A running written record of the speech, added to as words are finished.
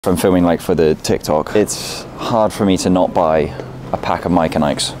from filming like for the TikTok, it's hard for me to not buy a pack of Mike and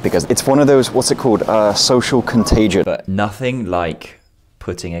Ike's because it's one of those, what's it called, social contagion. But nothing like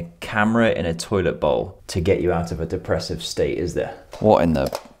putting a camera in a toilet bowl to get you out of a depressive state, is there? What in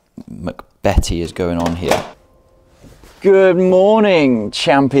the McBetty is going on here? Good morning,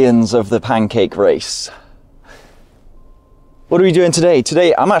 champions of the pancake race. What are we doing today?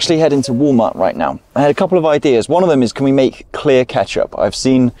 Today, I'm actually heading to Walmart right now. I had a couple of ideas. One of them is, can we make clear ketchup? I've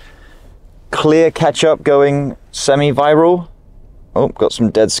seen clear ketchup going semi-viral. Oh, got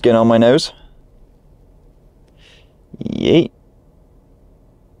some dead skin on my nose. Yeet.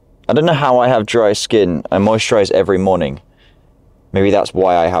 I don't know how I have dry skin. I moisturize every morning. Maybe that's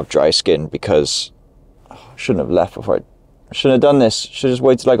why I have dry skin, because I shouldn't have left before I shouldn't have done this. Should have just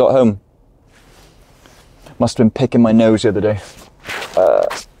waited till I got home. Must have been picking my nose the other day.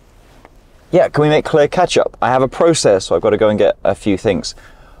 Yeah, can we make clear ketchup? I have a process, so I've got to go and get a few things.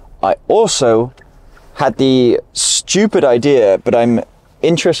 I also had the stupid idea, but I'm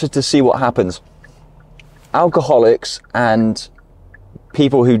interested to see what happens. Alcoholics and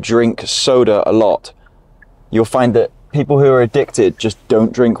people who drink soda a lot, you'll find that people who are addicted just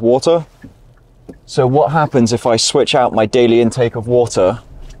don't drink water. So what happens if I switch out my daily intake of water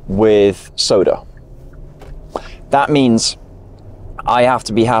with soda? That means I have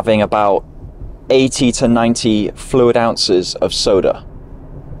to be having about 80 to 90 fluid ounces of soda.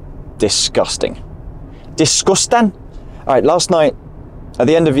 Disgusting. Disgusting? All right, last night, at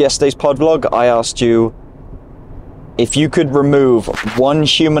the end of yesterday's pod vlog, I asked you if you could remove one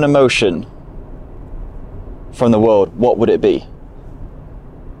human emotion from the world, what would it be?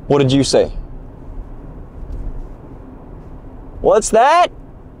 What did you say? What's that?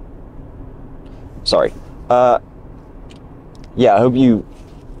 Sorry. Yeah, I hope you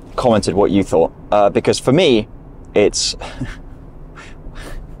commented what you thought, because for me, it's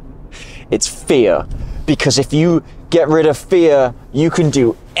it's fear. Because if you get rid of fear, you can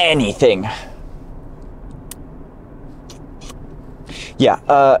do anything.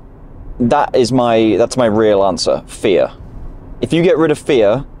 Yeah, that's my real answer, fear. If you get rid of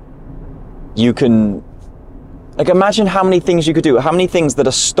fear, you can, like, imagine how many things you could do, how many things that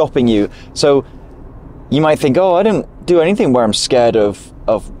are stopping you. So you might think, oh, I don't do anything where I'm scared of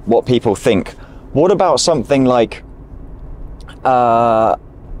what people think. What about something like the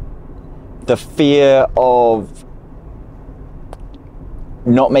fear of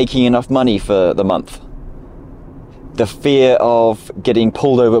not making enough money for the month? The fear of getting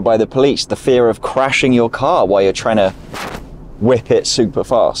pulled over by the police? The fear of crashing your car while you're trying to whip it super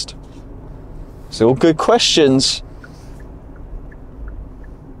fast? So all good questions.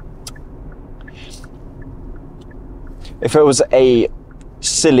 If it was a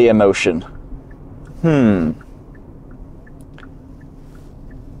silly emotion, nah,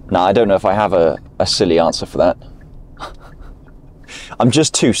 I don't know if I have a silly answer for that. I'm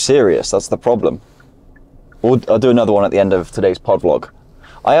just too serious, that's the problem. I'll do another one at the end of today's pod vlog.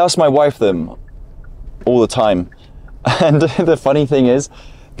 I ask my wife them all the time, and the funny thing is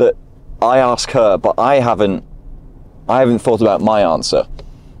that I ask her, but I haven't thought about my answer.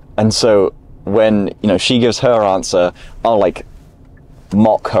 And so when, you know, she gives her answer, I'll like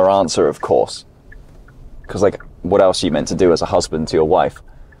mock her answer, of course, because like, what else are you meant to do as a husband to your wife?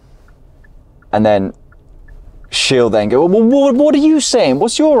 And then she'll then go, well, what are you saying?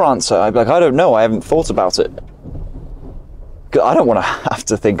 What's your answer? I'd be like, I don't know, I haven't thought about it. I don't want to have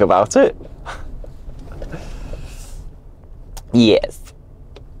to think about it. Yes.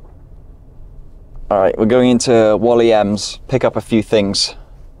 All right, we're going into Wally M's, pick up a few things.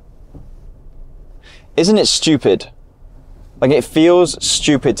 Isn't it stupid? Like, it feels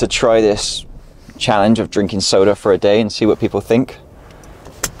stupid to try this challenge of drinking soda for a day and see what people think.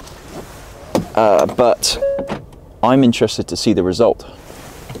 But I'm interested to see the result.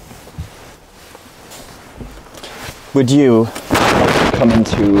 Would you come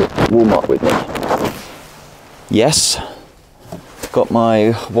into Walmart with me? Yes. Got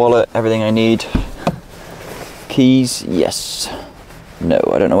my wallet, everything I need. Keys, yes. No,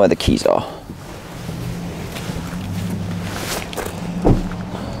 I don't know where the keys are.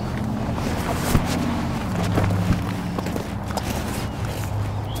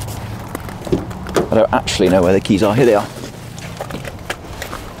 I don't actually know where the keys are. Here they are.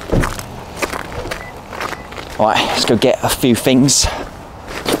 All right, let's go get a few things.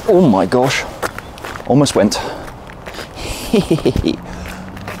 Oh my gosh, almost went.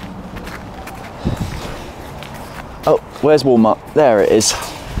 Oh, where's Walmart? There it is.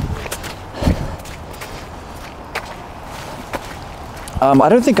 I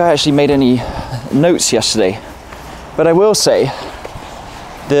don't think I actually made any notes yesterday, but I will say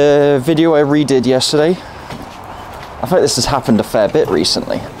The video I redid yesterday, I feel like this has happened a fair bit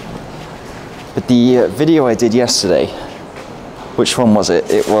recently, but the video I did yesterday, which one was it?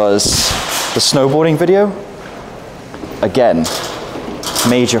 It was the snowboarding video. Again,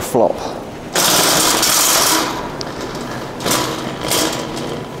 major flop.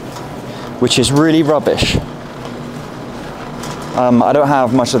 Which is really rubbish. I don't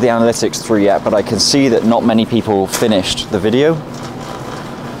have much of the analytics through yet, but I can see that not many people finished the video.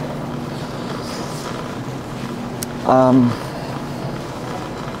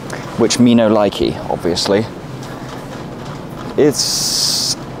 Which me no likey, obviously.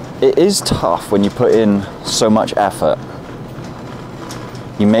 It is tough when you put in so much effort.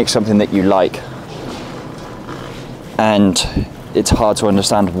 You make something that you like, and it's hard to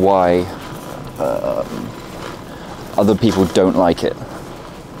understand why other people don't like it.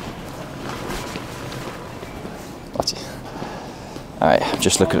 Alright,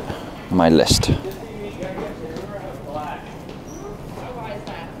 just look at my list.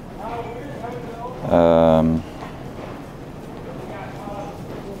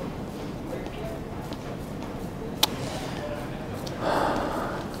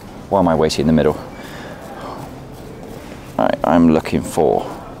 Why am I waiting in the middle? Alright, I'm looking for...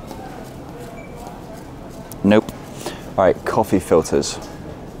 Nope. Alright, coffee filters.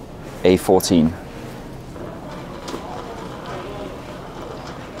 A14.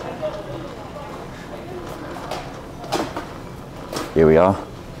 Here we are.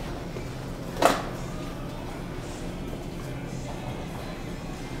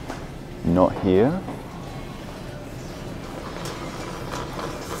 Not here.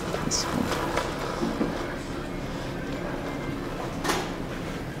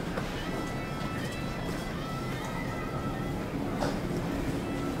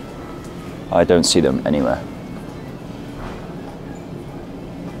 I don't see them anywhere.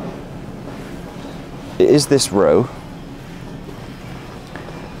 It is this row.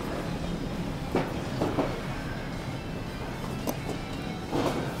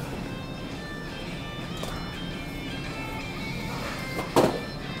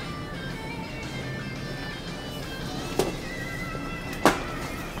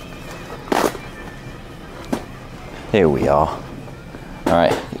 Here we are. All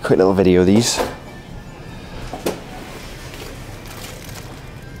right, a quick little video of these.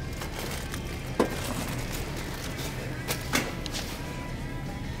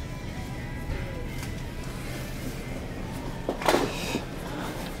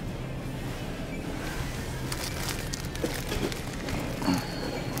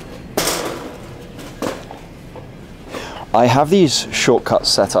 I have these shortcuts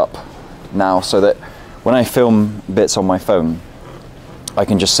set up now so that when I film bits on my phone, I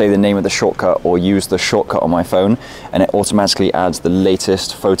can just say the name of the shortcut or use the shortcut on my phone, and it automatically adds the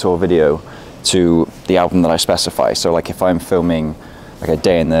latest photo or video to the album that I specify. So like if I'm filming like a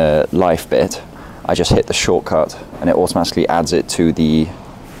day in the life bit, I just hit the shortcut and it automatically adds it to the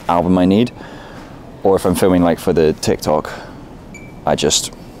album I need. Or if I'm filming like for the TikTok, I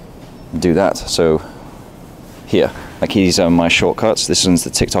just do that. So here, like these are my shortcuts. This one's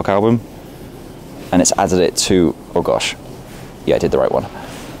the TikTok album, and it's added it to, oh gosh, yeah, I did the right one.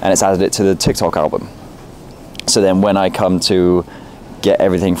 And it's added it to the TikTok album. So then when I come to get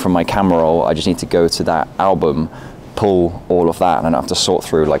everything from my camera roll, I just need to go to that album, pull all of that, and I don't have to sort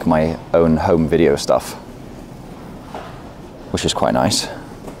through like my own home video stuff, which is quite nice.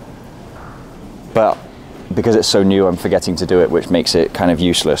 But because it's so new, I'm forgetting to do it, which makes it kind of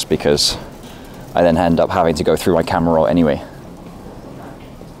useless because I then end up having to go through my camera roll anyway.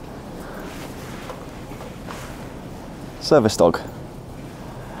 Service dog.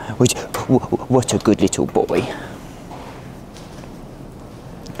 What a good little boy.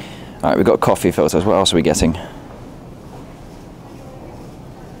 Alright, we've got coffee filters. What else are we getting?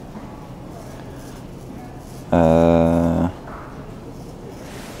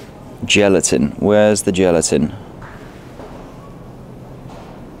 Gelatin. Where's the gelatin?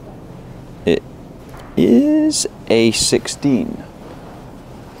 It is A16.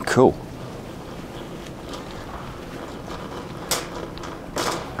 Cool.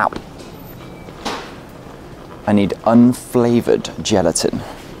 Ow. I need unflavored gelatin.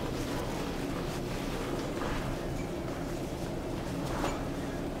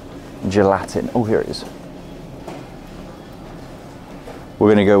 Gelatin. Oh, here it is. We're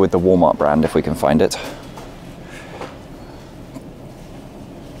going to go with the Walmart brand if we can find it.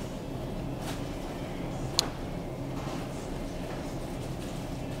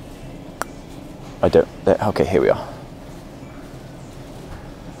 I don't. Okay, here we are.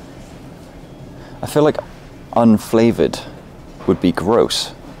 I feel like unflavored would be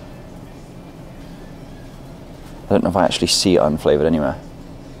gross. don't know if I actually see it unflavoured anywhere.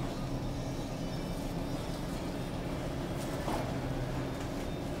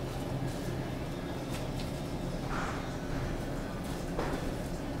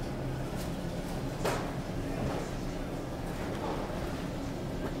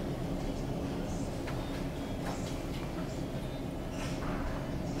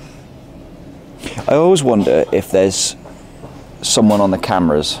 I always wonder if there's someone on the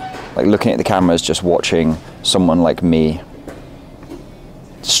cameras, like looking at the cameras, just watching someone like me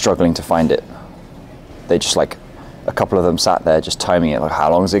struggling to find it. They just like, a couple of them sat there just timing it, like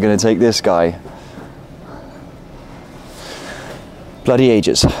how long is it going to take this guy? Bloody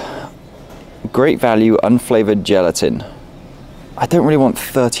ages. Great value unflavoured gelatin. I don't really want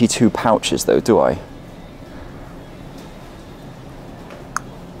 32 pouches though, do I?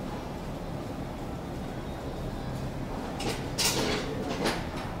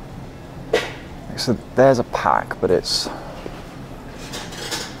 So there's a pack, but it's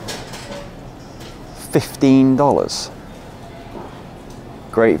 $15.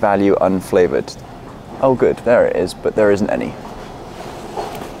 Great value unflavoured. Oh good, there it is, but there isn't any.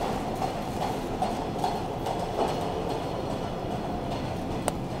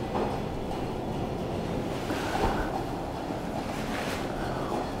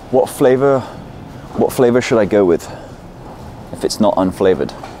 What flavour should I go with if it's not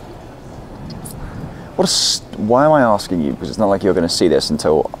unflavoured? Why am I asking you? Because it's not like you're going to see this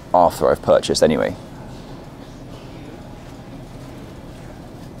until after I've purchased anyway.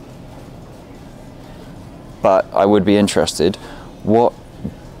 But I would be interested, what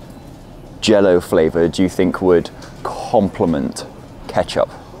Jello flavour do you think would complement ketchup?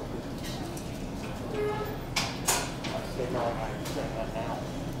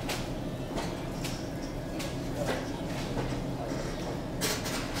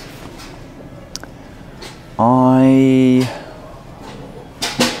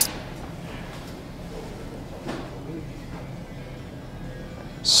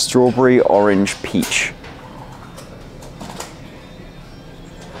 Strawberry, orange, peach.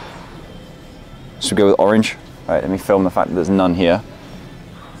 Should we go with orange? All right, let me film the fact that there's none here.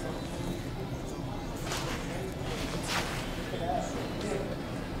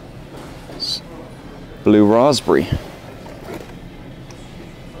 Blue raspberry.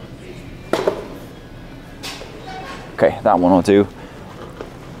 Okay, that one will do.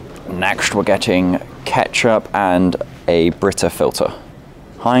 Next we're getting ketchup and a Brita filter.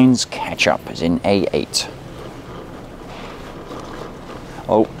 Heinz ketchup is in A8.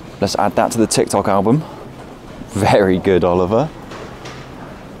 Oh, let's add that to the TikTok album. Very good, Oliver.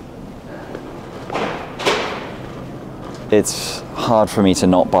 It's hard for me to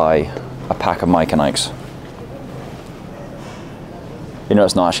not buy a pack of Mike and Ike's. You know,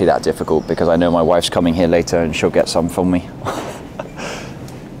 it's not actually that difficult because I know my wife's coming here later and she'll get some from me.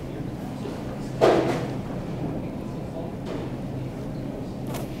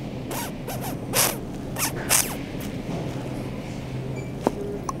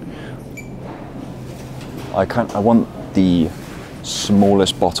 I want the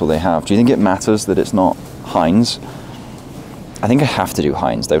smallest bottle they have. Do you think it matters that it's not Heinz? I think I have to do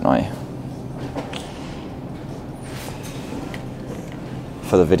Heinz, don't I?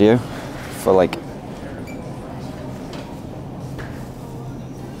 For the video? For like...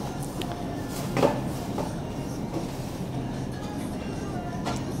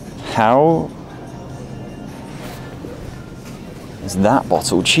 How is that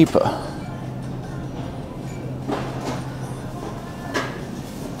bottle cheaper?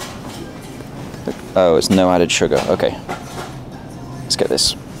 Oh, it's no added sugar. Okay. Let's get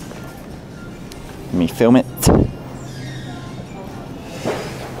this. Let me film it.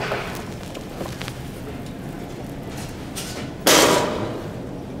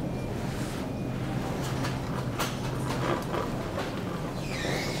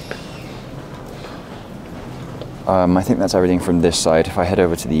 I think that's everything from this side. If I head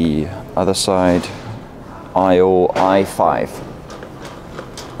over to the other side, aisle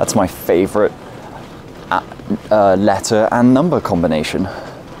I5. That's my favorite letter and number combination.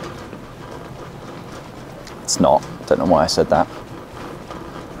 It's not. Don't know why I said that.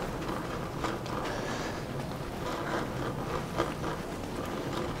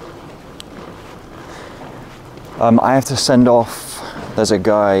 I have to send off. There's a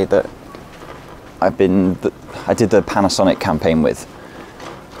guy that I did the Panasonic campaign with,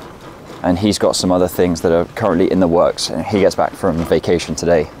 and he's got some other things that are currently in the works, and he gets back from vacation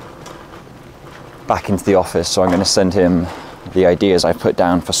today, back into the office, so I'm going to send him the ideas I put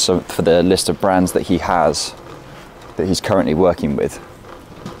down for the list of brands that he has, that he's currently working with.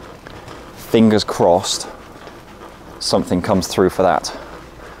 Fingers crossed something comes through for that.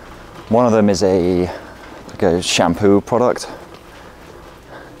 One of them is like a shampoo product.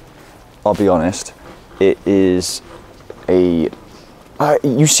 I'll be honest, it is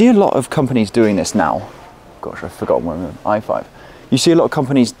you see a lot of companies doing this now. Gosh, I've forgotten one of them, i5. You see a lot of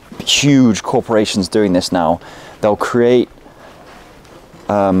companies, huge corporations doing this now. They'll create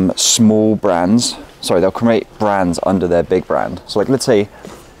small brands. Sorry, they'll create brands under their big brand. So like, let's say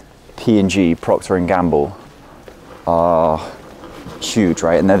P&G, Procter & Gamble are huge,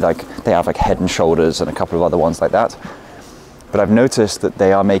 right? And they have like Head and Shoulders and a couple of other ones like that. But I've noticed that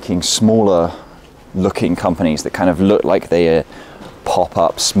they are making smaller looking companies that kind of look like they pop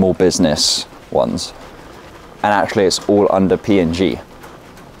up small business ones. And actually it's all under P&G.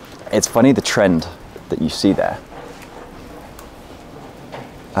 It's funny the trend that you see there.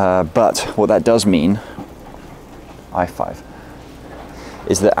 But what that does mean, i5,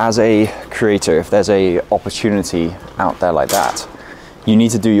 is that as a creator, if there's a opportunity out there like that, you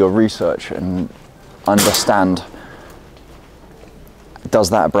need to do your research and understand, does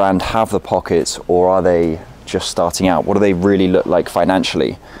that brand have the pockets, or are they just starting out? What do they really look like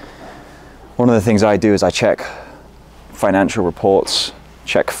financially? One of the things I do is I check financial reports,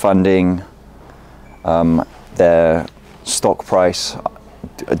 check funding, their stock price.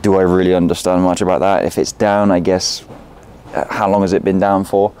 Do I really understand much about that? If it's down, I guess, how long has it been down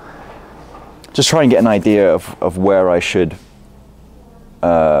for? Just try and get an idea of where I should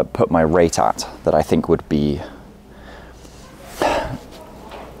put my rate at, that I think would be...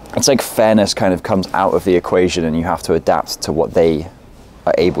 It's like fairness kind of comes out of the equation and you have to adapt to what they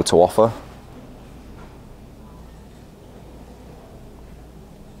are able to offer.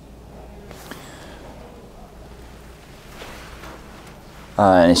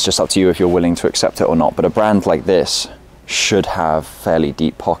 And it's just up to you if you're willing to accept it or not. But a brand like this should have fairly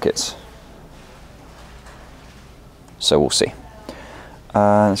deep pockets. So we'll see.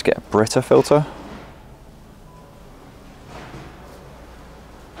 Let's get a Brita filter.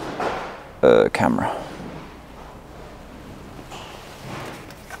 Camera.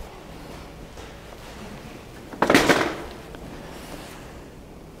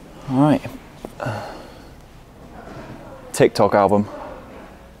 All right. TikTok album.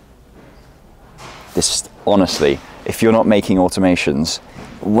 This, honestly, if you're not making automations,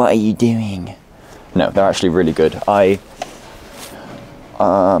 what are you doing? No, they're actually really good. I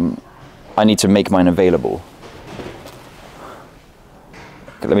need to make mine available.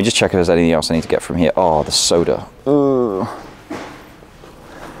 Let me just check if there's anything else I need to get from here. Oh, the soda.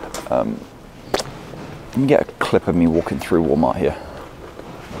 Let me get a clip of me walking through Walmart here.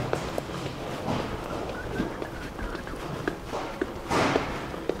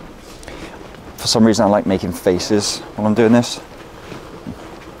 For some reason I like making faces while I'm doing this.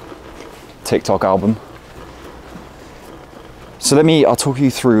 TikTok album. So I'll talk you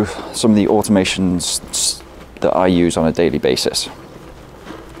through some of the automations that I use on a daily basis.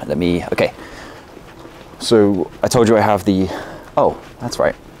 Okay. So I told you I have oh, that's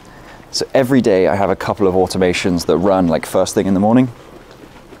right. So every day I have a couple of automations that run like first thing in the morning.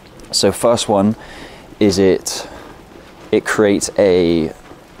 So first one is it creates a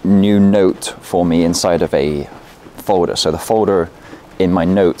new note for me inside of a folder. So the folder in my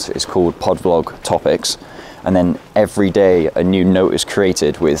notes is called PodVlog Topics. And then every day a new note is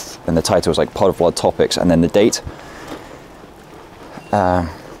created and the title is like PodVlog Topics and then the date.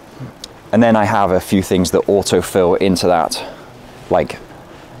 And then I have a few things that autofill into that, like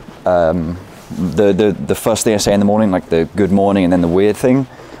the first thing I say in the morning, like the good morning and then the weird thing.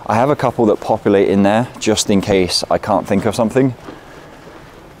 I have a couple that populate in there just in case I can't think of something,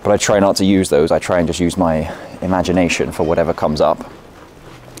 but I try not to use those. I try and just use my imagination for whatever comes up.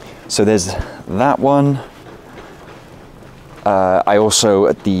 So there's that one. I also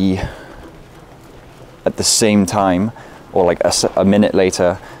at the same time, or like a minute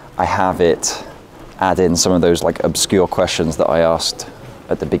later, I have it add in some of those like obscure questions that I asked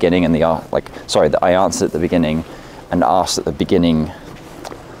at the beginning and that I answered at the beginning and asked at the beginning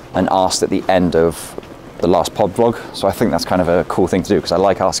and asked at the end of the last pod vlog. So I think that's kind of a cool thing to do because I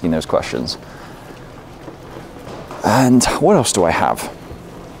like asking those questions. And what else do I have?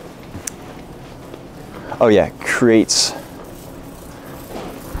 Oh yeah, creates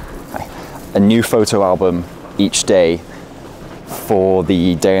a new photo album each day for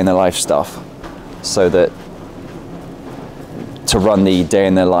the day in the life stuff, so that to run the day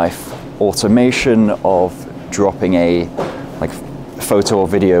in their life automation of dropping a like photo or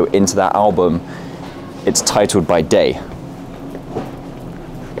video into that album, it's titled by day.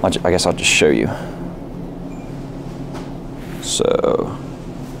 I guess I'll just show you. So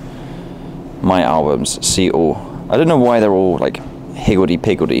my albums, see all. I don't know why they're all like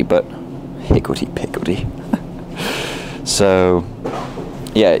higgledy-piggledy, but higgledy-piggledy. So,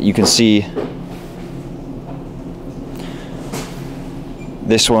 yeah, you can see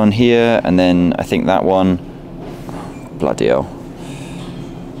this one here, and then I think that one. Bloody hell.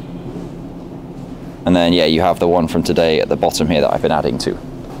 And then, yeah, you have the one from today at the bottom here that I've been adding to.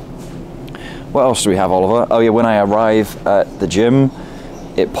 What else do we have, Oliver? Oh yeah, when I arrive at the gym,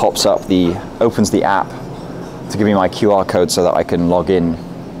 it pops up opens the app to give me my QR code so that I can log in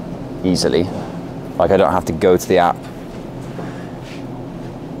easily. Like, I don't have to go to the app.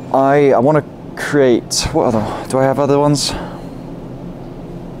 I want to create, what other, do I have other ones?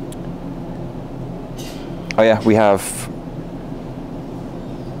 Oh yeah, we have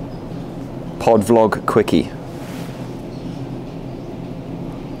PodVlog Quickie.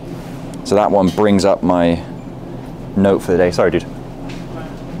 So that one brings up my note for the day. Sorry, dude.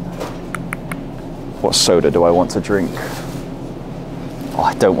 What soda do I want to drink? Oh,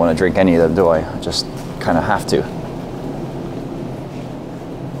 I don't want to drink any of them, do I? I just kind of have to.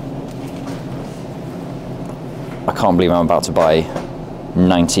 I can't believe I'm about to buy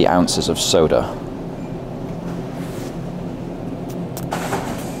 90 ounces of soda.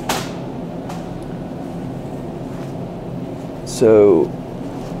 So,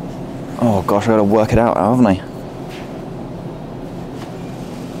 oh gosh, I gotta work it out, haven't I?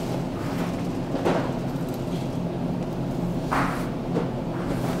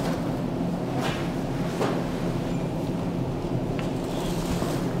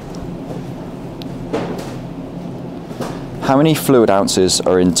 How many fluid ounces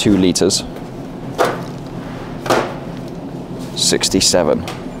are in 2 liters? 67.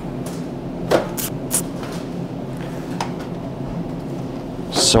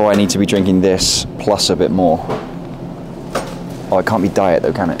 So I need to be drinking this plus a bit more. Oh, it can't be diet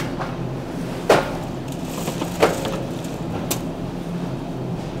though, can it?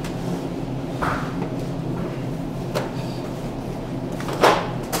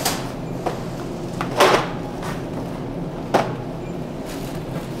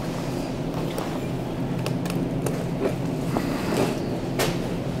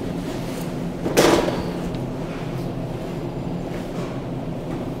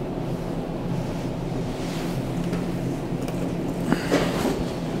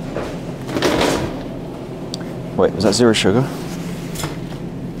 Wait, was that 0 sugar?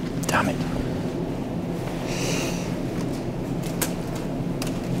 Damn it.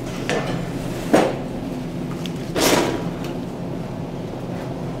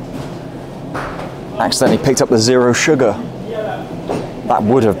 Accidentally picked up the 0 sugar. That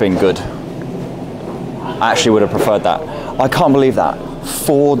would have been good. I actually would have preferred that. I can't believe that.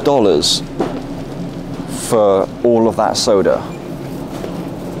 $4 for all of that soda.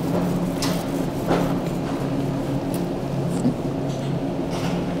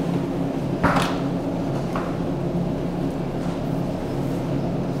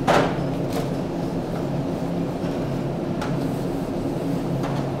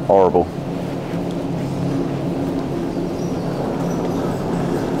 Horrible.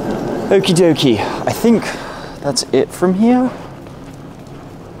 Okie dokie. I think that's it from here.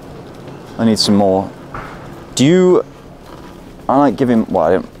 I need some more. Do you? I like giving.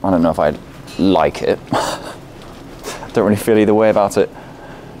 Well, I don't know if I'd like it. Don't really feel either way about it.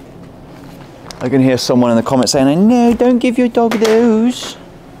 I can hear someone in the comments saying, "No, don't give your dog those."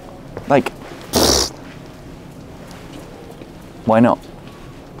 Like, why not?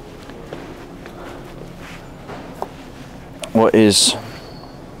 What is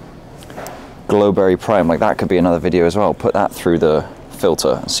Glowberry Prime? Like, that could be another video as well. Put that through the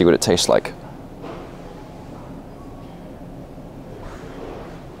filter and see what it tastes like.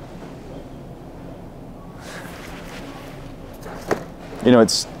 You know,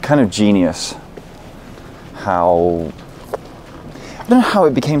 it's kind of genius how, I don't know how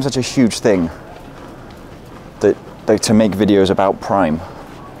it became such a huge thing that to make videos about Prime.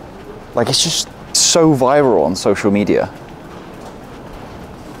 Like, it's just so viral on social media.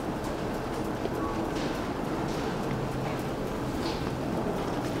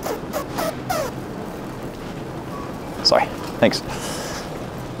 Sorry, thanks.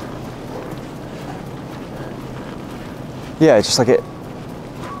 Yeah, it's just like it,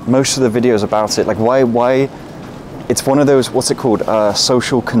 most of the videos about it, like why, it's one of those, what's it called?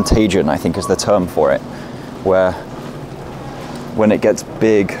 Social contagion, I think is the term for it, where when it gets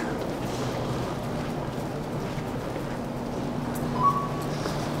big,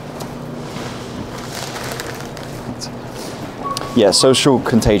 yeah, social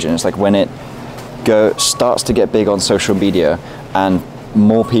contagion. It's like when it starts to get big on social media and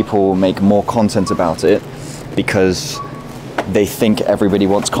more people make more content about it, because they think everybody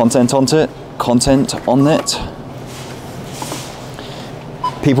wants content on it.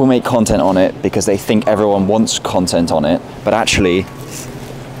 People make content on it because they think everyone wants content on it, but actually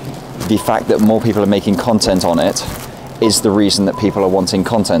the fact that more people are making content on it is the reason that people are wanting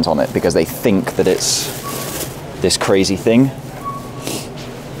content on it, because they think that it's this crazy thing.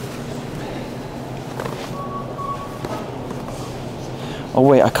 Oh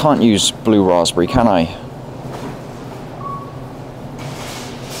wait, I can't use blue raspberry, can I?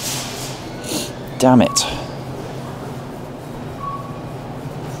 Damn it.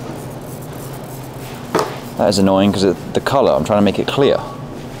 That is annoying because the colour, I'm trying to make it clear.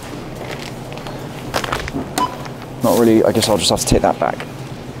 Not really, I guess I'll just have to take that back.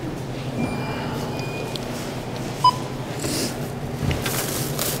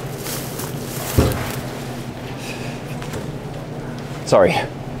 Sorry.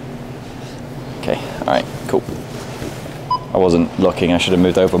 Okay, alright, cool. I wasn't looking, I should have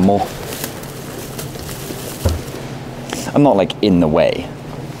moved over more. I'm not like in the way.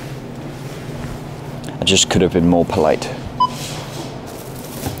 I just could have been more polite.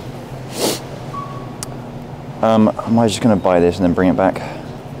 Am I just going to buy this and then bring it back?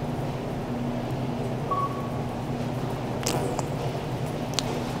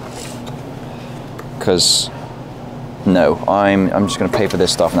 Because no, I'm just going to pay for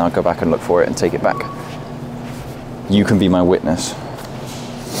this stuff now, go back and look for it and take it back. You can be my witness.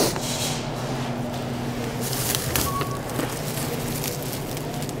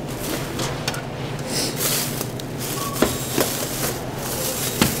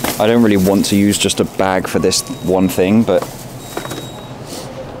 I don't really want to use just a bag for this one thing, but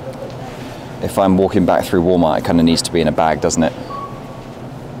if I'm walking back through Walmart, it kind of needs to be in a bag, doesn't it?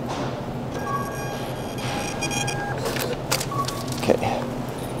 Okay.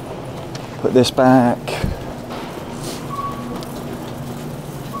 Put this back.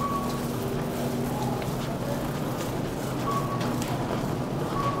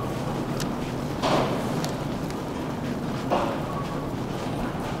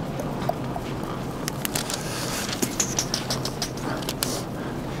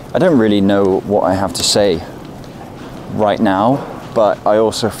 I don't really know what I have to say right now, but I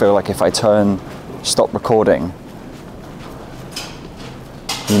also feel like if I stop recording,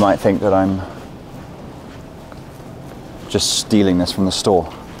 you might think that I'm just stealing this from the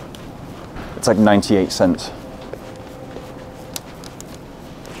store. It's like 98 cents.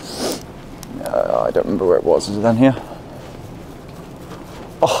 I don't remember where it was. Is it down here?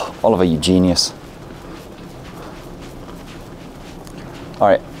 Oh, Oliver, you genius. All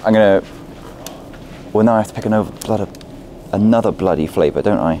right, I'm gonna, well now I have to pick another bloody flavour,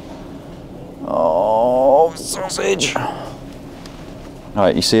 don't I? Oh, sausage. All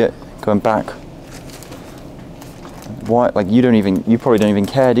right, you see it? Going back. Why, like you probably don't even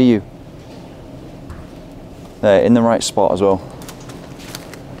care, do you? There, in the right spot as well.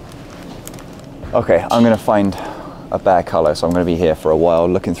 Okay, I'm gonna find a better colour, so I'm gonna be here for a while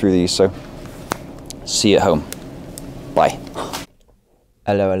looking through these, so see you at home. Bye.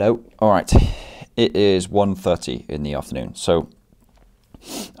 Hello, hello. All right, it is 1:30 in the afternoon. So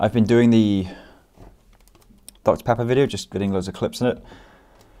I've been doing the Dr. Pepper video, just getting loads of clips in it,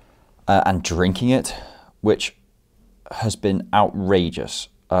 and drinking it, which has been outrageous.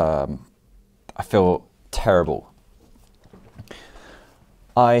 I feel terrible.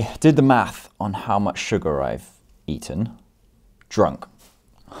 I did the math on how much sugar I've eaten, drunk.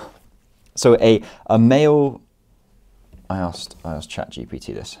 So a male, I asked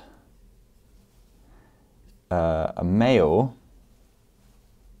ChatGPT this. A male,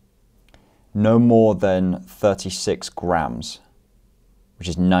 no more than 36 grams, which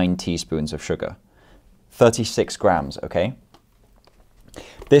is 9 teaspoons of sugar. 36 grams, okay?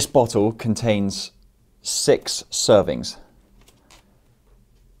 This bottle contains 6 servings.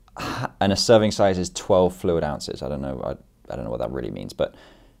 And a serving size is 12 fluid ounces. I don't know what that really means, but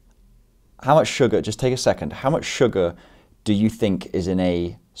how much sugar, just take a second, how much sugar do you think is in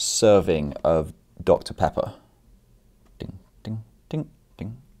a serving of Dr. Pepper? Ding, ding, ding,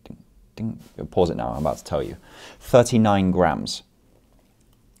 ding, ding, ding. Pause it now, I'm about to tell you. 39 grams.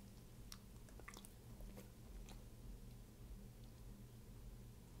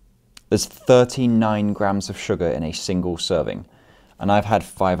 There's 39 grams of sugar in a single serving, and I've had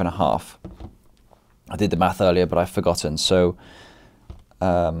 5.5. I did the math earlier, but I've forgotten, so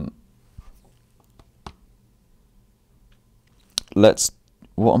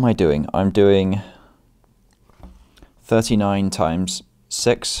what am I doing? I'm doing 39 times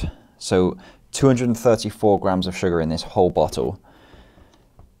 6, so 234 grams of sugar in this whole bottle,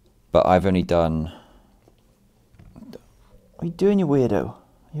 but I've only done What are you doing, you weirdo? Are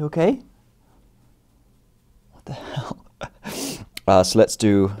you okay? What the hell? So let's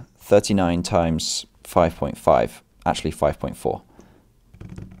do 39 times 5.5. Actually, 5.4.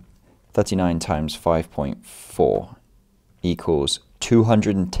 39 times 5.4 equals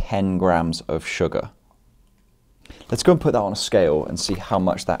 210 grams of sugar. Let's go and put that on a scale and see how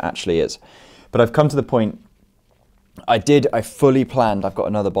much that actually is. But I've come to the point, I fully planned, I've got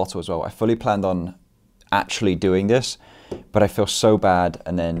another bottle as well, I fully planned on actually doing this, but I feel so bad,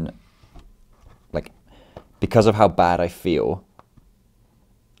 and then, like, because of how bad I feel,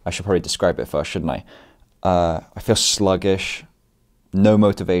 I should probably describe it first, shouldn't I? I feel sluggish, no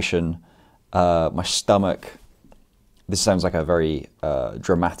motivation, my stomach, this sounds like a very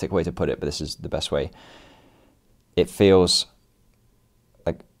dramatic way to put it, but this is the best way. It feels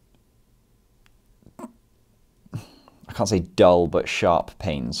like, I can't say dull, but sharp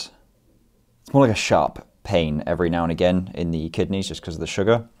pains. It's more like a sharp pain every now and again in the kidneys just because of the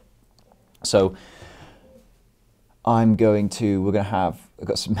sugar. So we're going to have, I've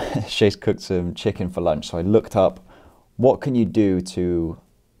got some, Shay's cooked some chicken for lunch. So I looked up, what can you do to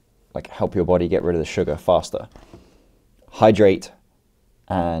like help your body get rid of the sugar faster? Hydrate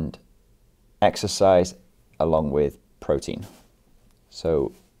and exercise along with protein.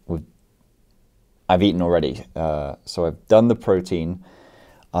 So I've eaten already. So I've done the protein.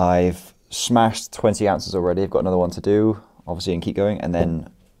 I've smashed 20 ounces already. I've got another one to do, obviously, and keep going. And then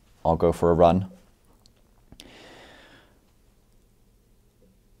I'll go for a run.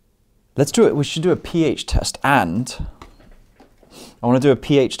 Let's do it. We should do a pH test. And I want to do a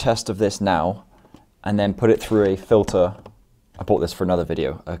pH test of this now and then put it through a filter. I bought this for another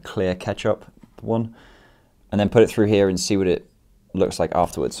video, a clear ketchup one. And then put it through here and see what it looks like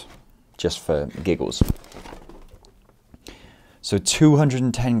afterwards, just for giggles. So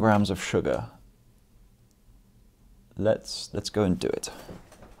 210 grams of sugar. Let's go and do it.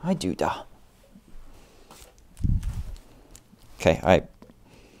 I do da. Okay,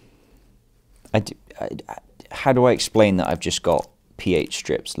 how do I explain that I've just got pH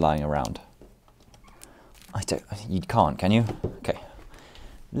strips lying around? You can't, can you? Okay,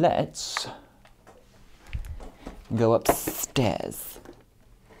 let's go upstairs.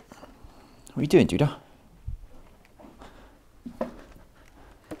 What are you doing, Duda?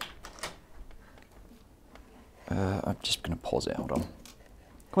 I'm just going to pause it, hold on.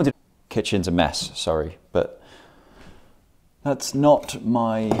 Come on, Duda. Kitchen's a mess, sorry, but that's not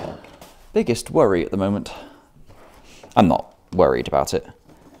my biggest worry at the moment. I'm not worried about it.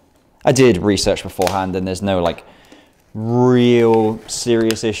 I did research beforehand and there's no like real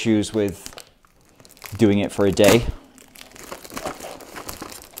serious issues with doing it for a day.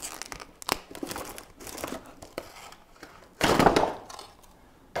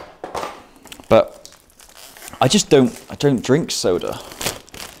 But I don't drink soda.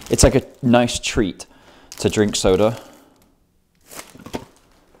 It's like a nice treat to drink soda.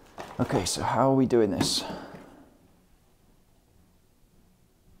 Okay, so how are we doing this?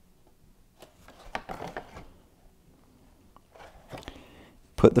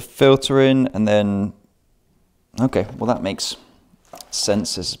 Put the filter in and then, okay, well that makes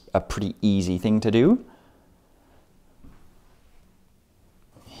sense. It's a pretty easy thing to do.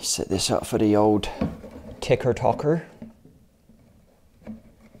 Set this up for the old ticker talker.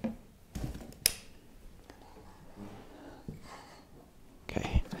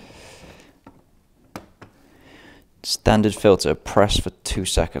 Okay. Standard filter, press for 2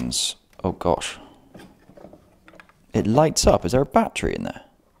 seconds. Oh gosh. It lights up. Is there a battery in there?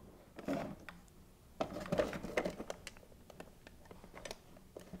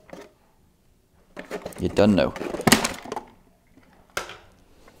 You done know.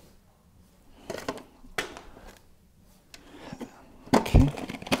 Okay.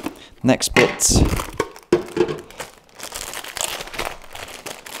 Next bit.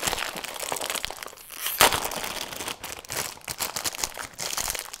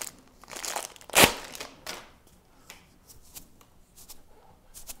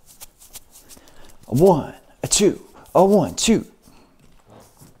 A 1, a 2, a 1, 2.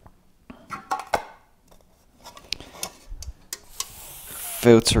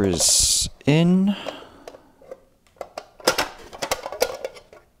 Filter is in.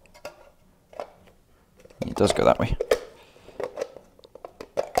 It does go that way.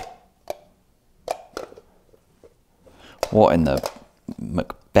 What in the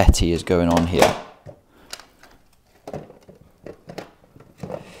McBetty is going on here?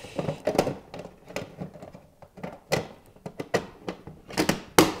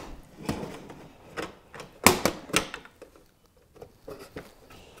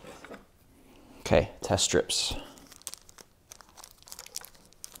 Okay, test strips.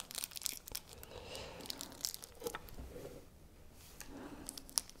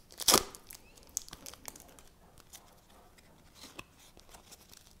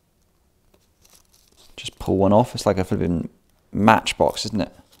 pull one off. It's like a flipping matchbox, isn't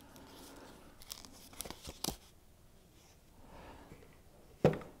it?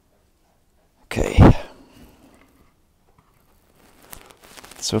 Okay.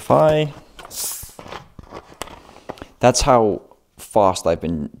 So that's how fast I've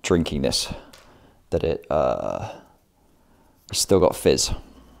been drinking this, that it's still got fizz.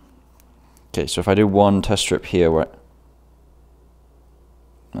 Okay, so if I do one test strip here, where,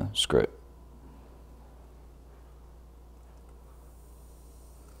 oh, screw it.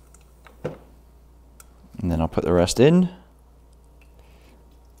 And then I'll put the rest in.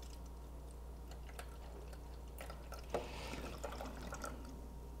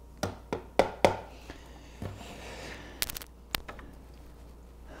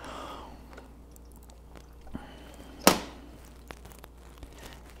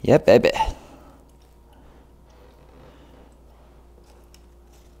 Yeah, baby.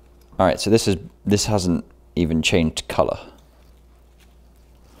 All right, so this hasn't even changed color.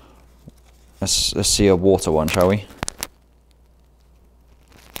 Let's see a water one, shall we?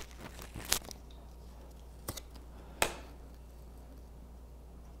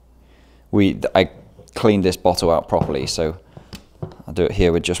 I cleaned this bottle out properly, so I'll do it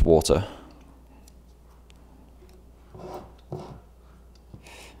here with just water.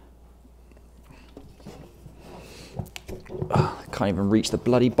 I can't even reach the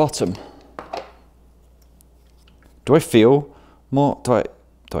bloody bottom. Do I feel more? Do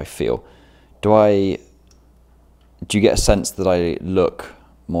you get a sense that I look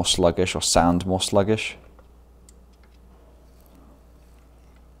more sluggish or sound more sluggish?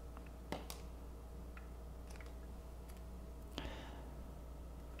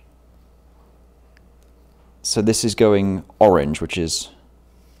 So this is going orange, which is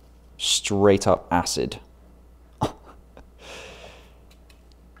straight up acid.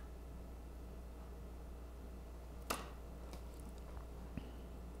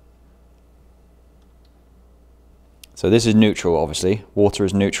 So this is neutral, obviously. Water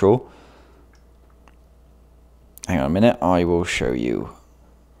is neutral. Hang on a minute, I will show you.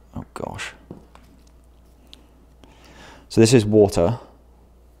 Oh gosh. So this is water.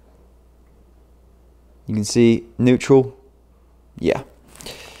 You can see neutral. Yeah.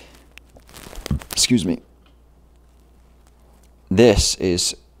 Excuse me. This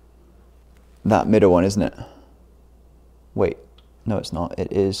is that middle one, isn't it? Wait, no it's not.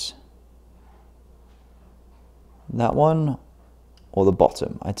 It is that one or the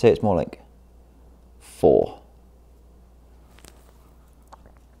bottom. I'd say it's more like 4.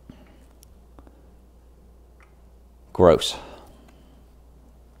 Gross.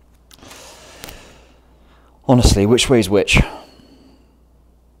 Honestly, which way is which?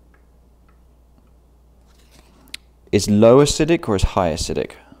 Is low acidic or is high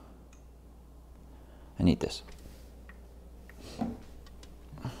acidic? I need this.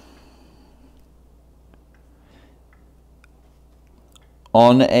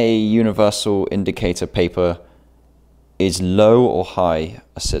 On a universal indicator paper, is low or high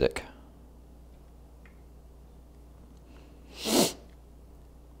acidic?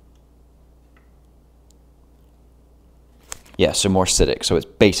 Yeah, so more acidic, so it's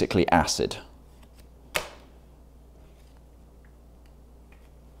basically acid.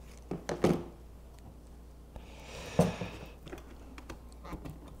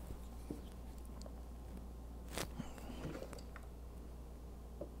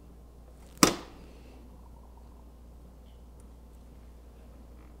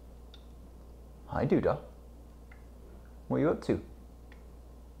 Hi, Duda. What are you up to?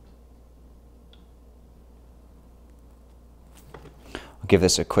 I'll give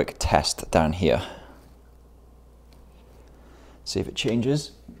this a quick test down here. See if it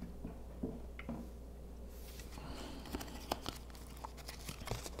changes.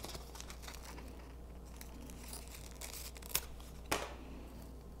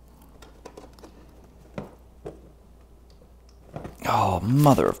 Oh,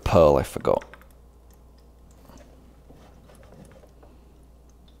 mother of pearl, I forgot.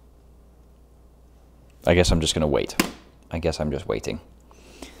 I guess I'm just going to wait. I guess I'm just waiting.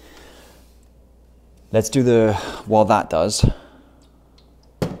 Let's do the, while that does,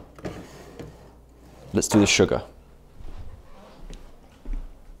 let's do the sugar.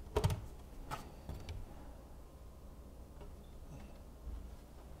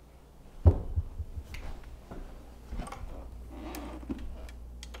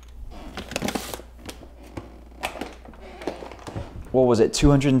 What was it,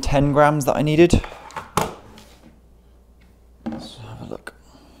 210 grams that I needed? Let's have a look.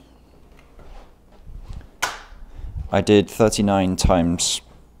 I did 39 times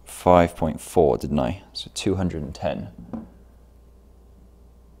 5.4, didn't I? So 210.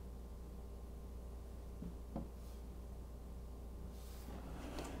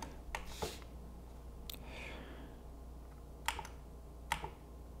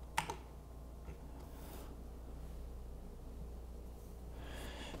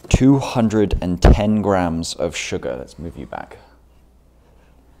 $210 grams of sugar. Let's move you back.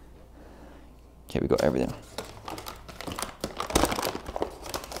 Okay, we got everything.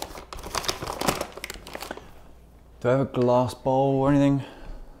 Do I have a glass bowl or anything?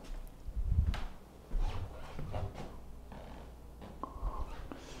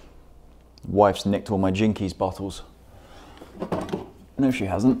 Wife's nicked all my Jinkies bottles. No, she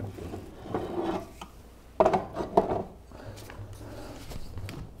hasn't. I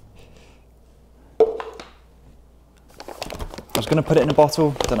was going to put it in a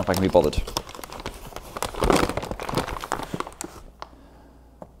bottle. Don't know if I can be bothered.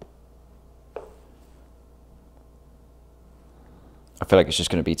 I feel like it's just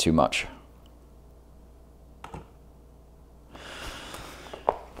going to be too much.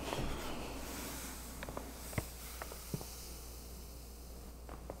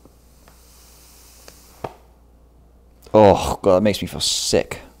 Oh, God, that makes me feel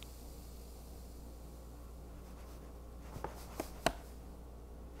sick.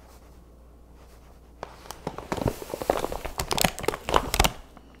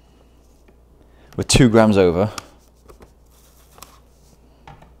 We're 2 grams over.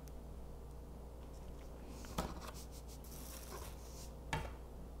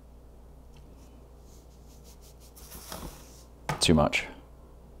 Too much.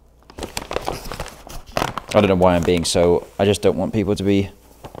 I don't know why I'm being so... I just don't want people to be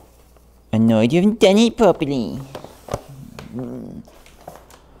annoyed. You haven't done it properly.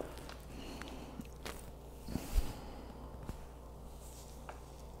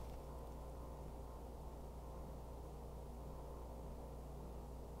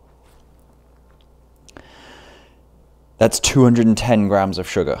 That's 210 grams of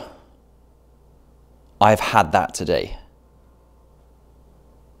sugar. I've had that today.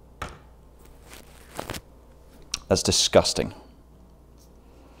 That's disgusting.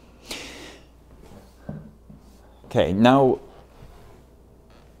 Okay, now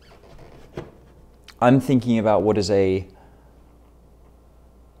I'm thinking about what is a...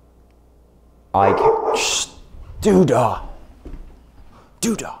 Duda!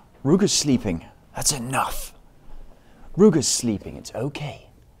 Ruger's sleeping. That's enough. Ruger's sleeping. It's okay.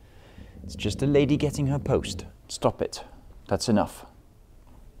 It's just a lady getting her post. Stop it. That's enough.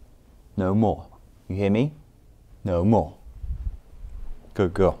 No more. You hear me? No more.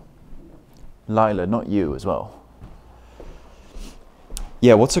 Good girl. Lila, not you as well.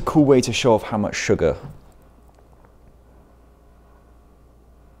 Yeah, what's a cool way to show off how much sugar?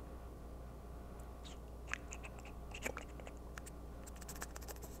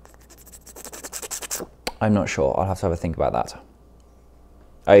 I'm not sure. I'll have to have a think about that.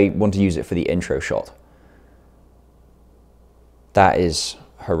 I want to use it for the intro shot. That is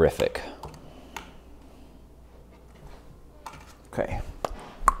horrific. Okay.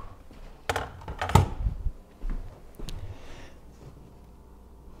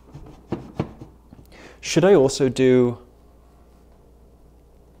 Should I also do...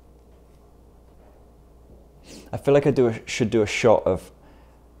 I feel like should do a shot of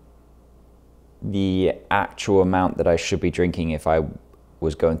the actual amount that I should be drinking if I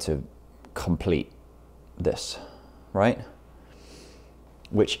was going to complete this, right?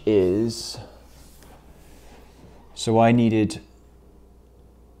 Which is... So I needed...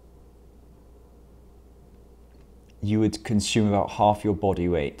 You would consume about half your body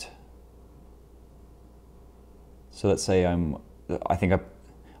weight. So let's say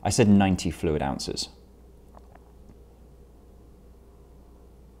I said 90 fluid ounces.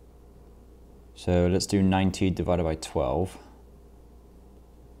 So let's do 90 divided by 12.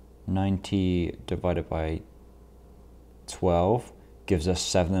 90 divided by 12 gives us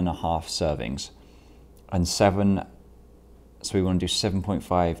 7.5 servings. And so we want to do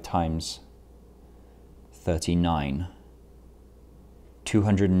 7.5 times 39.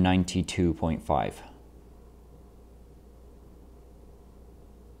 292.5.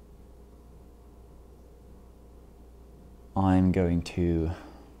 I'm going to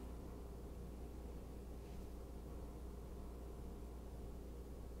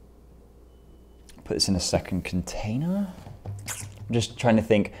put this in a second container. I'm just trying to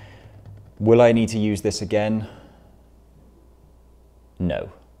think, will I need to use this again?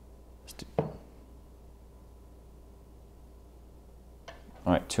 No.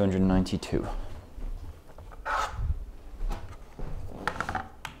 All right, 292.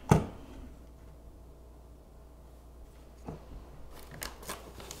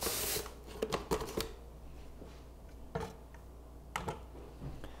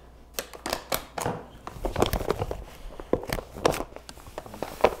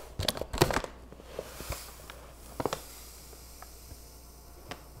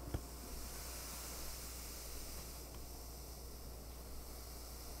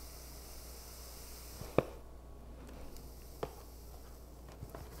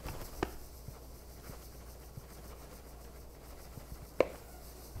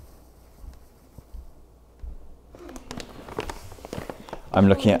 I'm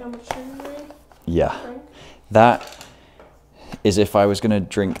looking at, How much sugar you yeah, drink? that is if I was going to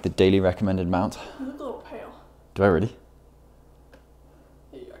drink the daily recommended amount. You look a little pale. Do I really?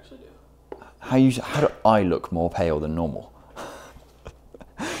 Yeah, you actually do. How do I look more pale than normal?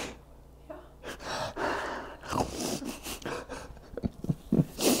 Yeah.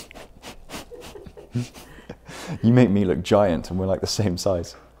 You make me look giant and we're like the same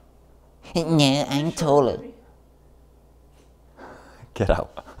size. No, I'm taller. Get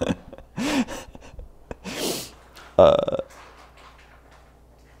out.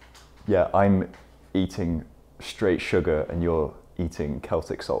 Yeah, I'm eating straight sugar and you're eating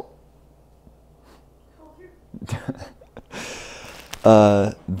Celtic salt.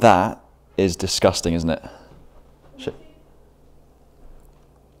 That is disgusting, isn't it? Shit.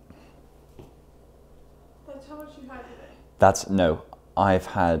 That's how much you had today. That's, no, I'll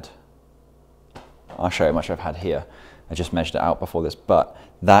show you how much I've had here. I just measured it out before this, but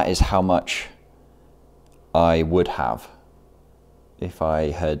that is how much I would have if I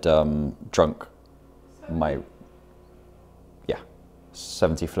had drunk my,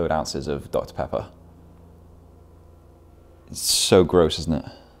 70 fluid ounces of Dr. Pepper. It's so gross, isn't it?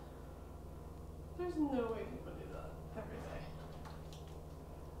 There's no way people do that every day.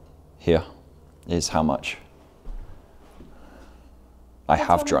 Here is how much I That's have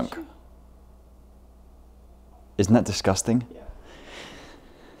how much drunk. you- Isn't that disgusting? Yeah.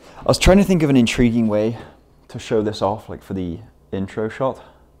 I was trying to think of an intriguing way to show this off, like for the intro shot.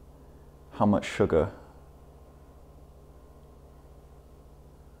 How much sugar?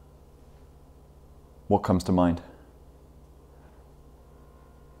 What comes to mind?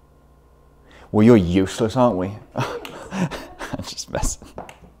 Well, you're useless, aren't we? I'm just messing.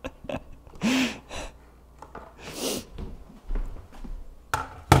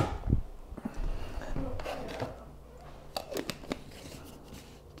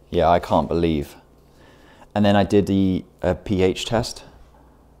 Yeah, I can't believe. And then I did the pH test.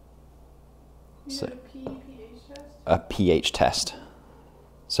 You So- did a pH test? A pH test.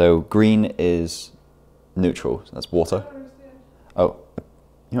 So green is neutral, so that's I water. don't understand. Oh,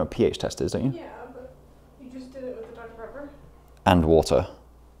 you know what a pH test is, don't you? Yeah, but you just did it with the Dr. Pepper? And water.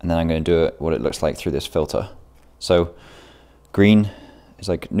 And then I'm going to do it what it looks like through this filter. So green is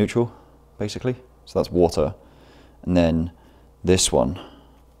like neutral, basically. So that's water. And then this one,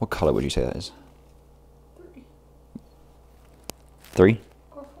 what color would you say that is? 3 3?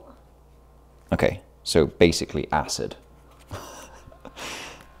 or 4. Okay, so basically acid.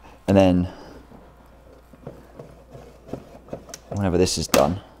 And then whenever this is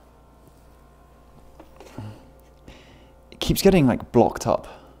done, it keeps getting like blocked up.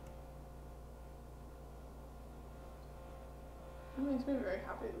 That makes me very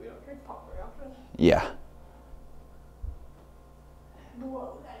happy that we don't drink pop very often. Yeah.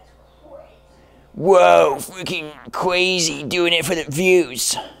 Whoa, that's crazy. Whoa, freaking crazy doing it for the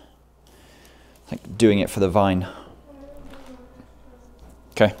views. Like doing it for the vine.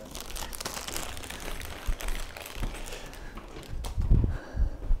 Okay.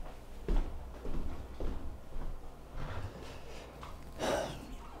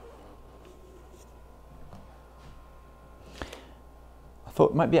 I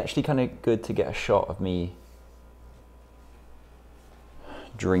thought it might be actually kind of good to get a shot of me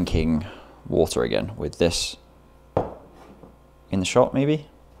drinking water again with this in the shot, maybe?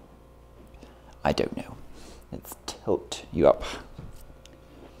 I don't know. Let's tilt you up.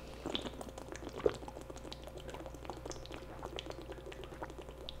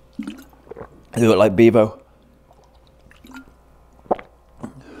 I look like Bebo.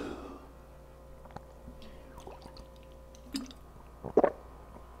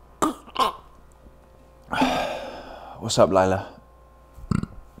 What's up, Lila?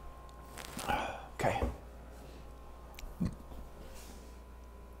 Okay.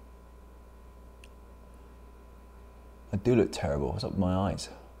 I do look terrible. What's up with my eyes?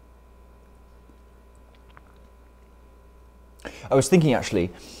 I was thinking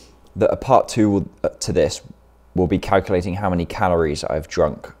actually that a part 2 to this will be calculating how many calories I've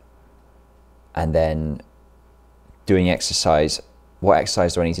drunk and then doing exercise. What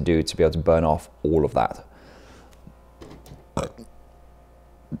exercise do I need to do to be able to burn off all of that?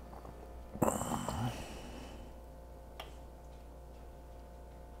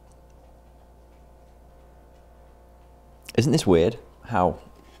 Isn't this weird how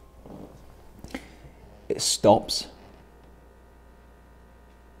it stops?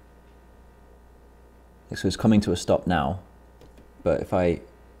 So it's coming to a stop now, but if it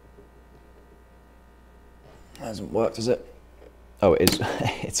hasn't worked, has it? Oh, it is.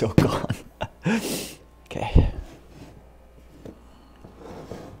 It's all gone. Okay.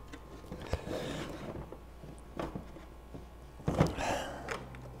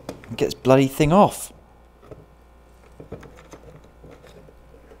 Get this bloody thing off.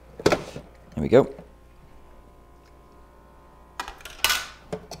 There we go.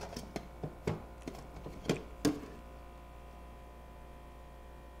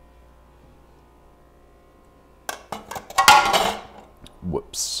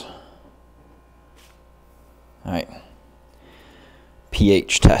 Whoops. All right.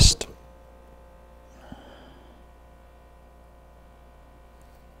 pH test.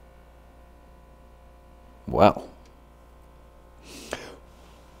 Well.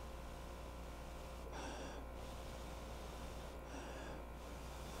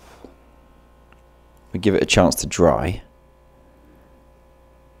 We give it a chance to dry.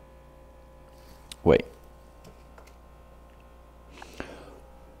 Wait.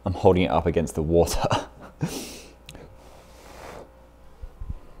 I'm holding it up against the water.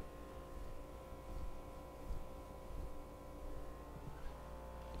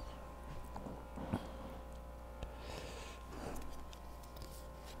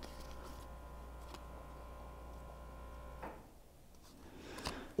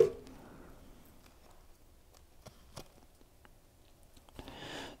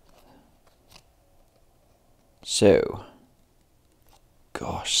 So,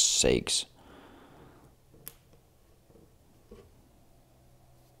 gosh sakes.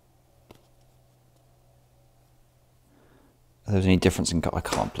 Are there any difference in... I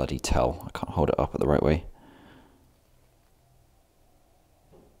can't bloody tell. I can't hold it up at the right way.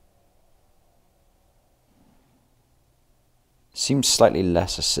 Seems slightly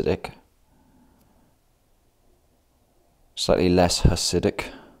less acidic. Slightly less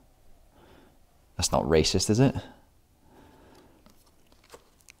acidic. That's not racist, is it?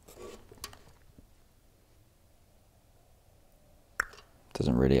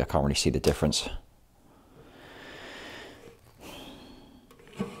 Doesn't really, I can't really see the difference.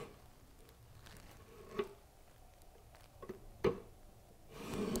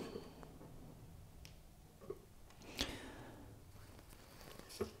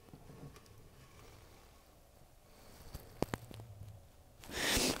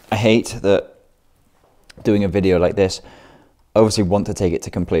 I hate that doing a video like this, I obviously want to take it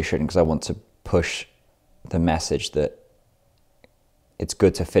to completion because I want to push the message that it's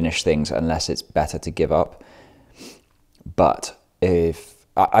good to finish things unless it's better to give up. But if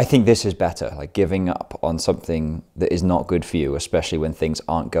I think this is better, like giving up on something that is not good for you, especially when things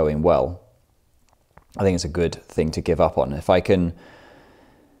aren't going well, I think it's a good thing to give up on. If I can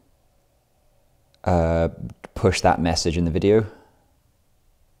push that message in the video,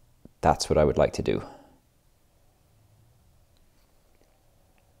 that's what I would like to do.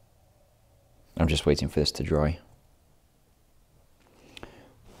 I'm just waiting for this to dry.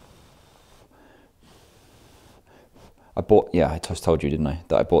 I bought, yeah, I just told you, didn't I,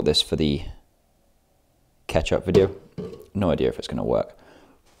 that I bought this for the ketchup video. No idea if it's going to work.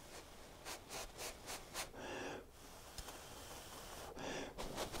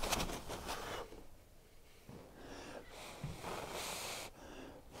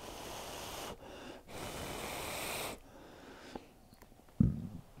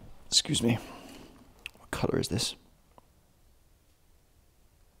 Excuse me. What color is this?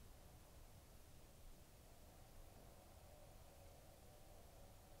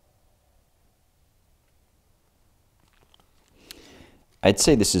 I'd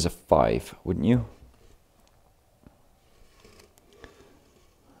say this is a 5, wouldn't you?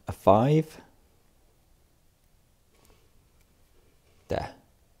 A 5? There.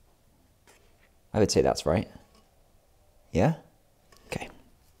 I would say that's right. Yeah? Okay.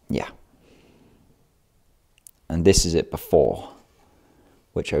 Yeah. And this is it before,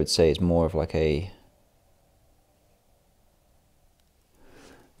 which I would say is more of like a...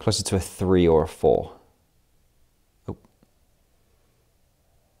 closer to a 3 or a 4. Oh.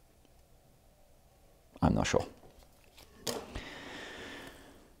 I'm not sure.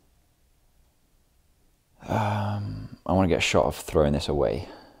 I want to get a shot of throwing this away.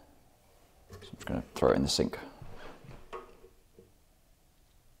 So I'm just going to throw it in the sink.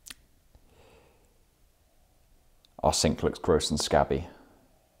 Our sink looks gross and scabby.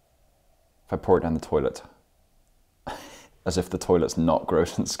 If I pour it down the toilet, as if the toilet's not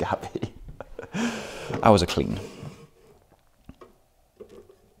gross and scabby. Ours are clean.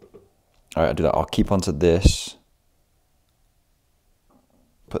 All right, I'll do that. I'll keep onto this.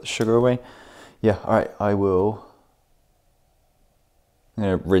 Put the sugar away. Yeah, all right, I will. I'm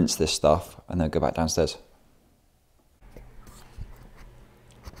gonna rinse this stuff and then go back downstairs.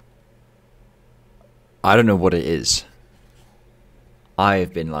 I don't know what it is.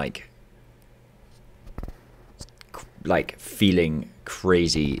 I've been like like feeling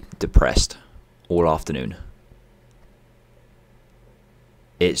crazy depressed all afternoon.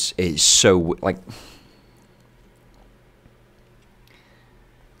 It's so like,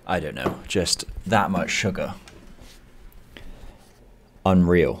 I don't know, just that much sugar.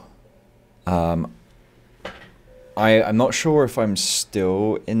 Unreal. I'm not sure if I'm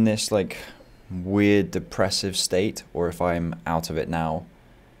still in this like weird depressive state or if I'm out of it now.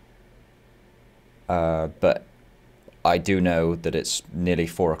 But I do know that it's nearly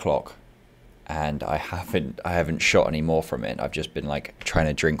 4 o'clock and I haven't shot any more from it. I've just been like trying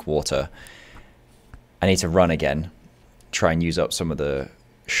to drink water. I need to run again, try and use up some of the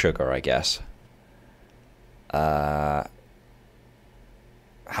sugar, I guess.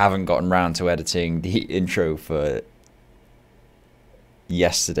 Haven't gotten round to editing the intro for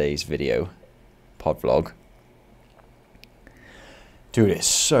yesterday's video PodVlog. Dude, it's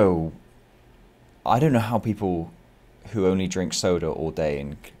so... I don't know how people who only drink soda all day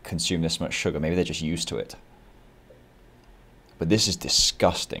and consume this much sugar, maybe they're just used to it. But this is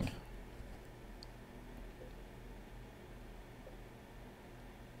disgusting.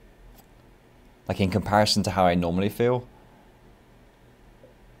 Like in comparison to how I normally feel,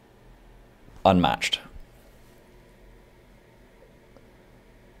 unmatched.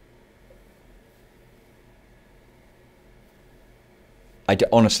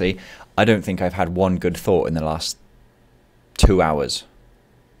 Honestly, I don't think I've had one good thought in the last 2 hours.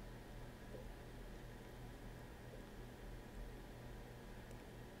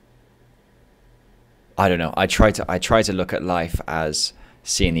 I don't know. I try to look at life as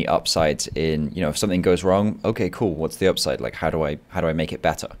seeing the upsides in, you know, if something goes wrong, okay, cool. What's the upside? Like, how do I make it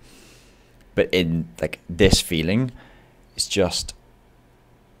better? But in like this feeling, it's just,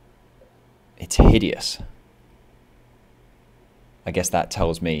 it's hideous. I guess that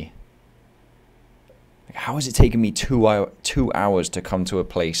tells me, like, how has it taken me 2 hours to come to a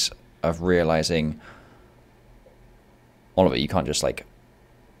place of realizing, all of it, you can't just like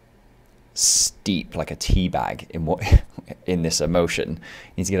steep like a tea bag in what in this emotion.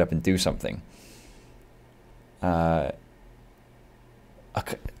 You need to get up and do something. Okay.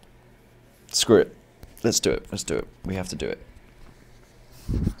 Screw it. Let's do it. Let's do it. We have to do it.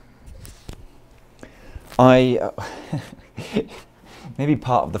 Maybe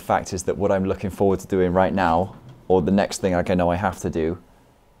part of the fact is that what I'm looking forward to doing right now, or the next thing like I know I have to do,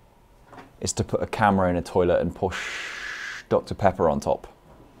 is to put a camera in a toilet and push Dr. Pepper on top.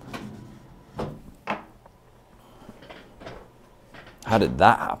 How did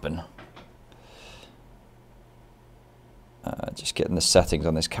that happen? Just getting the settings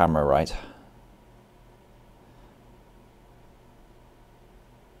on this camera right.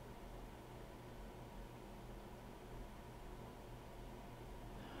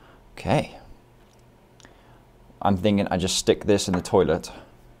 Okay. I'm thinking I just stick this in the toilet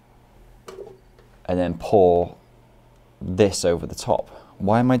and then pour this over the top.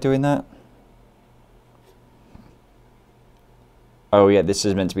 Why am I doing that? Oh yeah, this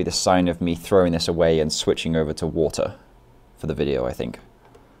is meant to be the sign of me throwing this away and switching over to water for the video, I think.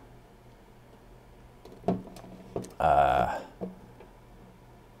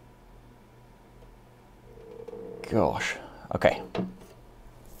 Gosh. Okay.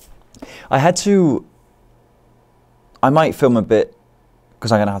 I might film a bit,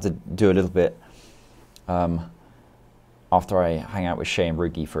 because I'm going to have to do a little bit after I hang out with Shay and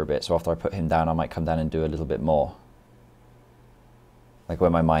Rugi for a bit. So after I put him down, I might come down and do a little bit more. Like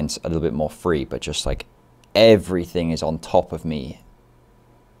when my mind's a little bit more free, but just like everything is on top of me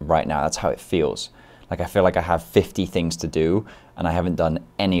right now. That's how it feels. Like I feel like I have 50 things to do and I haven't done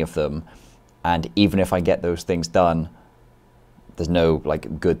any of them. And even if I get those things done, there's no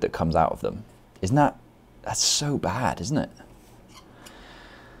like good that comes out of them. That's so bad, isn't it?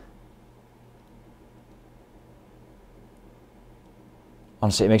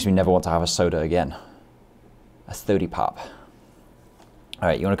 Honestly, it makes me never want to have a soda again. A 30 pop. All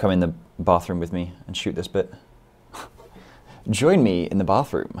right, you want to come in the bathroom with me and shoot this bit? Join me in the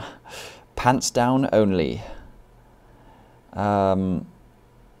bathroom. Pants down only. I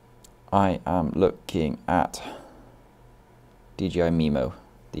am looking at DJI Mimo,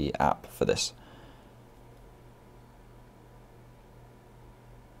 the app for this.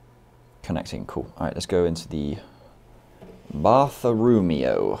 Connecting, cool. All right, let's go into the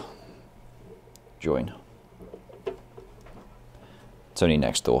bathroomio. Join. It's only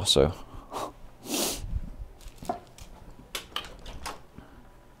next door, so.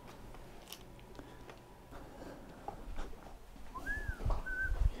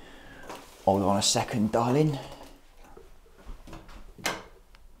 Hold on a second, darling. I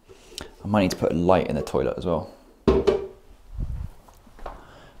might need to put a light in the toilet as well.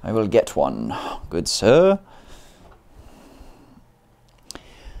 I will get one, good sir.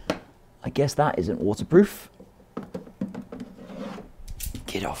 I guess that isn't waterproof.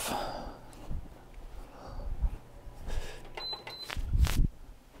 Get off.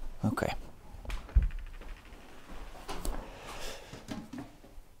 Okay.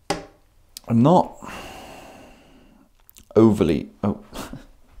 I'm not overly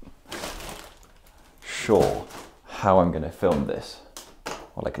sure how I'm going to film this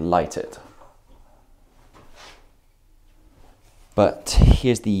or like light it. But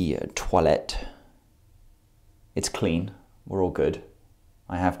here's the toilet. It's clean. We're all good.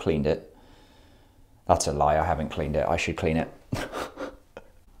 I have cleaned it. That's a lie. I haven't cleaned it. I should clean it.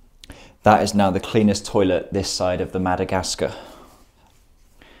 That is now the cleanest toilet this side of the Madagascar.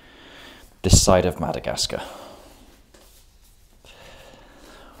 This side of Madagascar.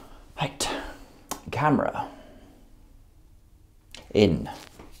 Right. Camera. In.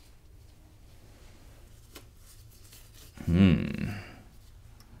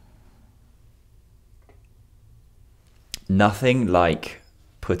 Nothing like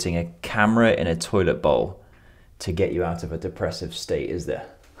putting a camera in a toilet bowl to get you out of a depressive state, is there?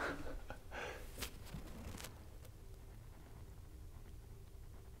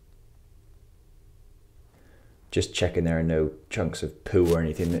 Just checking there are no chunks of poo or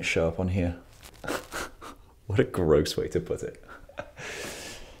anything that show up on here. What a gross way to put it.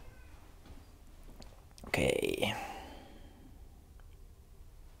 Okay.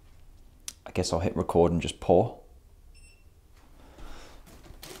 I guess I'll hit record and just pour.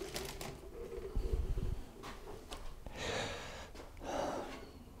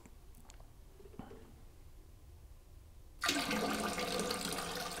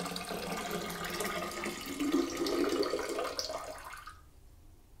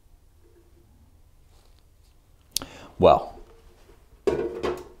 Well,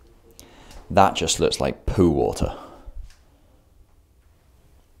 that just looks like poo water.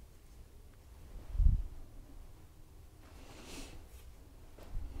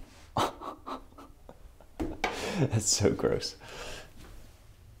 That's so gross.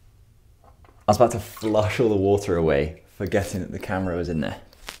 I was about to flush all the water away, forgetting that the camera was in there.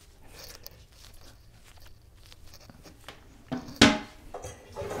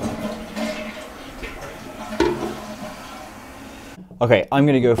 Okay, I'm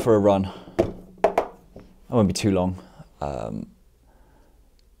gonna go for a run. It won't be too long. And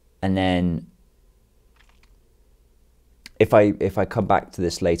then if I come back to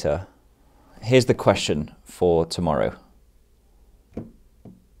this later, here's the question for tomorrow. Am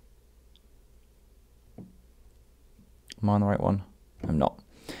I on the right one? I'm not.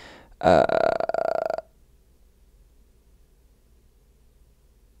 I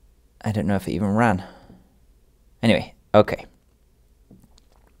don't know if it even ran. Anyway, okay.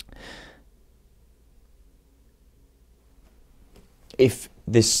 If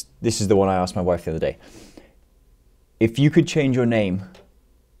this is the one I asked my wife the other day. If you could change your name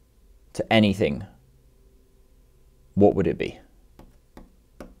to anything, what would it be?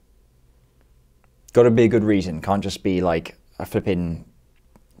 Got to be a good reason. Can't just be like a flipping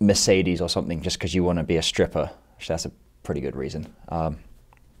Mercedes or something just because you want to be a stripper. Actually, that's a pretty good reason.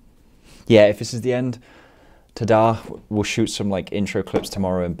 Yeah, if this is the end, ta-da. We'll shoot some like intro clips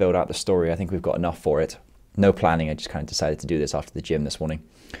tomorrow and build out the story. I think we've got enough for it. No planning, I just kind of decided to do this after the gym this morning.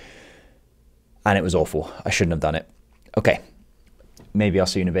 And it was awful. I shouldn't have done it. Okay, maybe I'll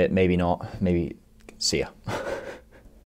see you in a bit, maybe not, maybe see ya.